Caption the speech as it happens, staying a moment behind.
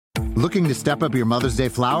Looking to step up your Mother's Day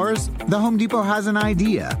flowers? The Home Depot has an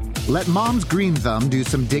idea. Let Mom's Green Thumb do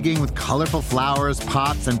some digging with colorful flowers,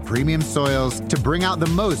 pots, and premium soils to bring out the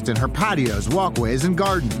most in her patios, walkways, and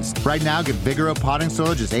gardens. Right now, get Vigoro potting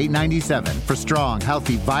soil just $8.97 for strong,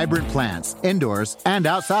 healthy, vibrant plants, indoors and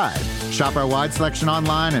outside. Shop our wide selection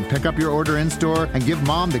online and pick up your order in-store and give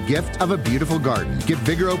Mom the gift of a beautiful garden. Get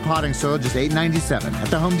Vigoro potting soil just $8.97 at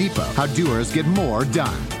the Home Depot. How doers get more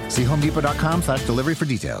done. See homedepot.com/delivery for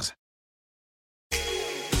details.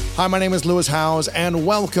 Hi, my name is Lewis Howes, and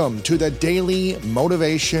welcome to the Daily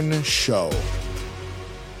Motivation Show.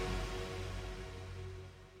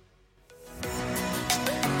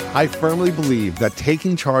 I firmly believe that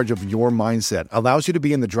taking charge of your mindset allows you to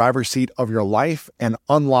be in the driver's seat of your life and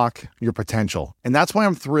unlock your potential. And that's why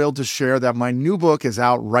I'm thrilled to share that my new book is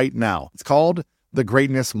out right now. It's called The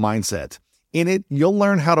Greatness Mindset. In it, you'll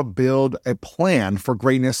learn how to build a plan for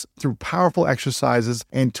greatness through powerful exercises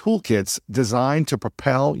and toolkits designed to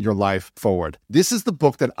propel your life forward. This is the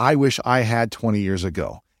book that I wish I had 20 years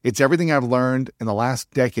ago. It's everything I've learned in the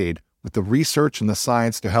last decade with the research and the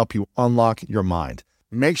science to help you unlock your mind.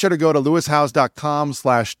 Make sure to go to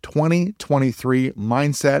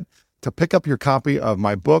lewishowes.com/2023mindset to pick up your copy of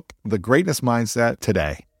my book, The Greatness Mindset,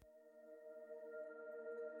 today.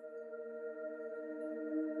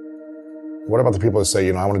 What about the people that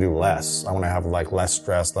say, I want to do less. I want to have less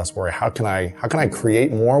stress, less worry. How can I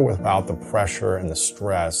create more without the pressure and the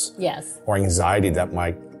stress or anxiety that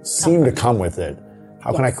might seem to come with it?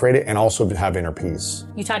 How can I create it and also have inner peace?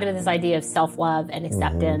 You talked about this idea of self-love and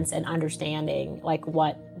acceptance and understanding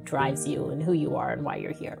what drives you and who you are and why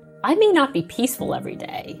you're here. I may not be peaceful every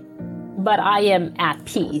day, but I am at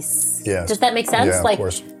peace. Yes. Does that make sense? Yeah, of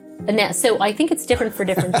course. So I think it's different for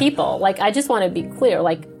different people. I just want to be clear,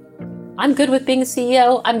 I'm good with being a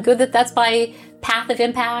CEO. I'm good that that's my path of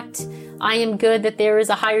impact. I am good that there is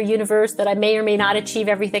a higher universe, that I may or may not achieve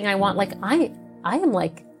everything I want. I am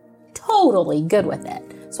totally good with it.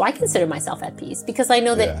 So I consider myself at peace because I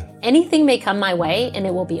know that anything may come my way and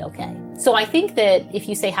it will be okay. So I think that if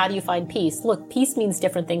you say, how do you find peace? Look, peace means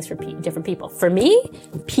different things for different people. For me,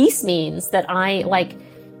 peace means that I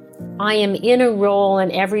am in a role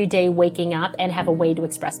and every day waking up and have a way to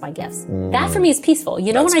express my gifts. That for me is peaceful.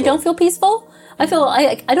 When I don't feel peaceful, I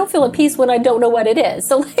don't feel at peace when I don't know what it is.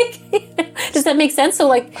 So does that make sense?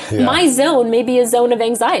 So my zone may be a zone of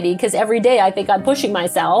anxiety because every day I think I'm pushing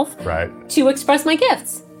myself to express my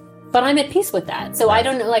gifts, but I'm at peace with that. So I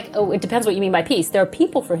don't know, it depends what you mean by peace. There are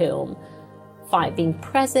people for whom being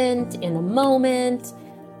present in the moment,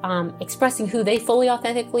 expressing who they fully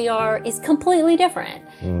authentically are is completely different.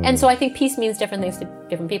 And so I think peace means different things to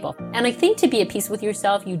different people. And I think to be at peace with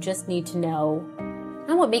yourself, you just need to know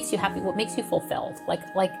what makes you happy, what makes you fulfilled, what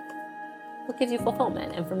gives you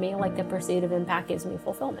fulfillment. And for me, the pursuit of impact gives me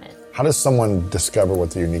fulfillment. How does someone discover what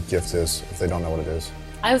the unique gift is if they don't know what it is?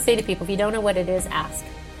 I would say to people, if you don't know what it is, ask.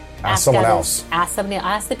 Ask someone else. Ask somebody.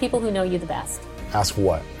 Ask the people who know you the best. Ask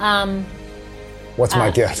what? What's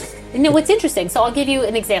my gift? What's interesting, so I'll give you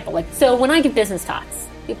an example. So when I give business talks,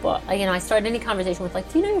 people, I start any conversation with do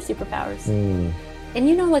you know your superpowers? And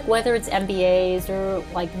whether it's MBAs or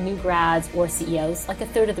new grads or CEOs, a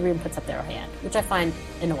third of the room puts up their hand, which I find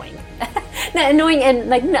annoying. Not annoying and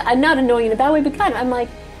not annoying in a bad way, but I'm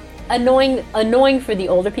annoying for the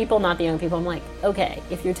older people, not the young people. I'm okay,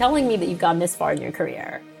 if you're telling me that you've gone this far in your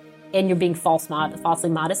career and you're being falsely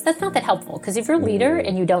modest, that's not that helpful. Because if you're a leader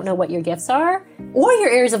and you don't know what your gifts are or your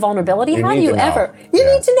areas of vulnerability, how do you ever? You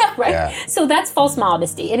need to know, right? Yeah. So that's false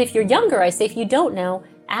modesty. And if you're younger, I say, if you don't know,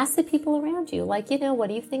 ask the people around you. What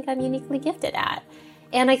do you think I'm uniquely gifted at?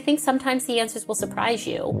 And I think sometimes the answers will surprise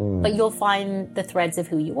you, but you'll find the threads of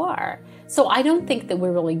who you are. So I don't think that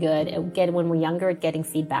we're really good when we're younger at getting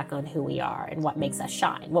feedback on who we are and what makes us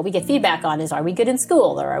shine. What we get feedback on is, are we good in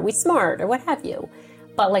school or are we smart or what have you?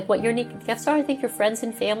 But what your unique gifts are, I think your friends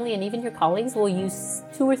and family and even your colleagues will use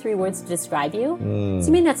 2 or 3 words to describe you. So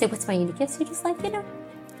you may not say, what's my unique gifts? You're just what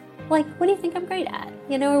do you think I'm great at?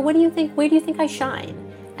 Or where do you think I shine?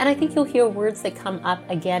 And I think you'll hear words that come up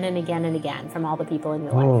again and again and again from all the people in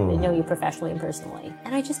your life that know you professionally and personally.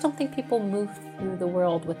 And I just don't think people move through the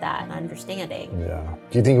world with that understanding. Yeah.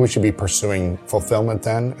 Do you think we should be pursuing fulfillment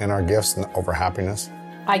then in our gifts over happiness?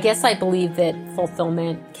 I guess I believe that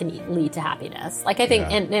fulfillment can lead to happiness. I think,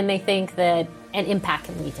 and I think that an impact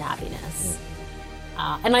can lead to happiness.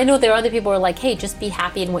 And I know there are other people who are hey, just be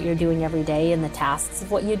happy in what you're doing every day and the tasks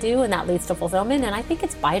of what you do, and that leads to fulfillment. And I think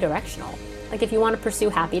it's bidirectional. If you want to pursue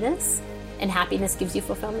happiness, and happiness gives you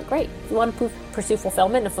fulfillment, great. If you want to pursue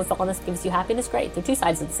fulfillment and fulfillment gives you happiness, great. They're two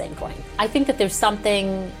sides of the same coin. I think that there's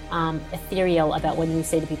something ethereal about when you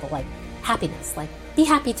say to people happiness, be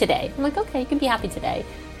happy today. I'm like, okay, you can be happy today,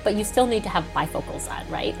 but you still need to have bifocals on,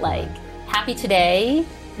 right? Like, happy today,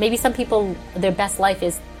 maybe some people, their best life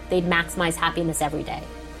is they'd maximize happiness every day.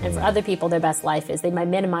 And for other people, their best life is they might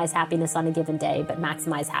minimize happiness on a given day, but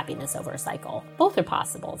maximize happiness over a cycle. Both are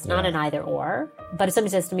possible. It's not an either or. But if somebody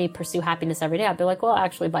says to me, pursue happiness every day, I'd be like, well,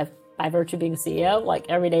 actually, by virtue of being a CEO, like,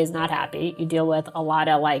 every day is not happy. You deal with a lot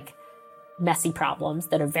of, like, messy problems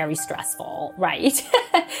that are very stressful, right?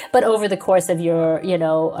 But over the course of your,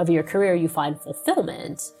 of your career, you find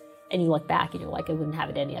fulfillment, and you look back and you're like, I wouldn't have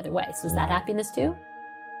it any other way. So is that happiness too?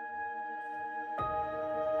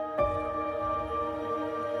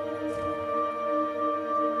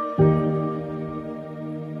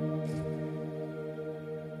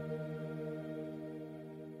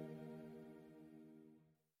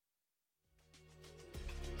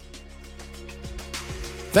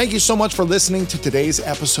 Thank you so much for listening to today's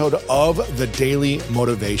episode of The Daily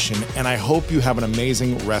Motivation, and I hope you have an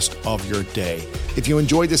amazing rest of your day. If you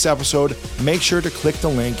enjoyed this episode, make sure to click the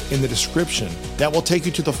link in the description. That will take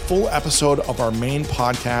you to the full episode of our main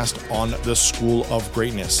podcast on the School of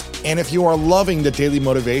Greatness. And if you are loving The Daily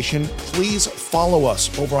Motivation, please follow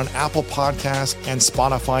us over on Apple Podcasts and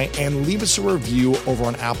Spotify, and leave us a review over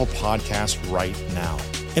on Apple Podcasts right now.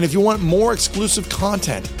 And if you want more exclusive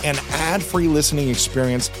content and ad-free listening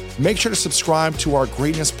experience, make sure to subscribe to our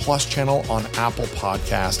Greatness Plus channel on Apple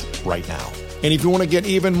Podcast right now. And if you want to get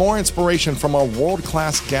even more inspiration from our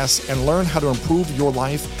world-class guests and learn how to improve your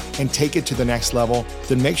life and take it to the next level,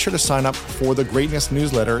 then make sure to sign up for the Greatness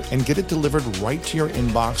newsletter and get it delivered right to your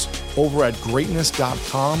inbox over at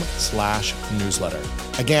greatness.com/newsletter.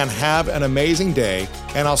 Again, have an amazing day,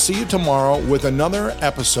 and I'll see you tomorrow with another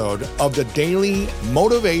episode of the Daily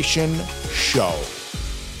Motivation Show.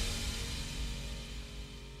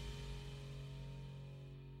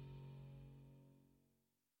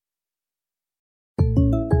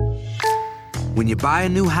 When you buy a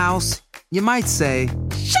new house, you might say,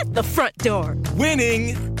 "Shut the front door."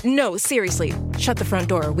 Winning! No, seriously, shut the front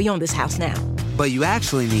door. We own this house now. But you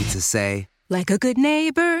actually need to say, "Like a good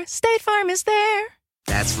neighbor, State Farm is there."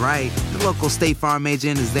 That's right. The local State Farm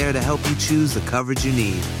agent is there to help you choose the coverage you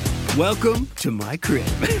need. Welcome to my crib.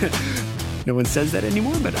 No one says that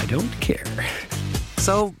anymore, but I don't care.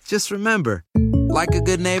 So just remember, like a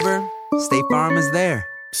good neighbor, State Farm is there.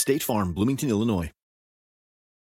 State Farm, Bloomington, Illinois.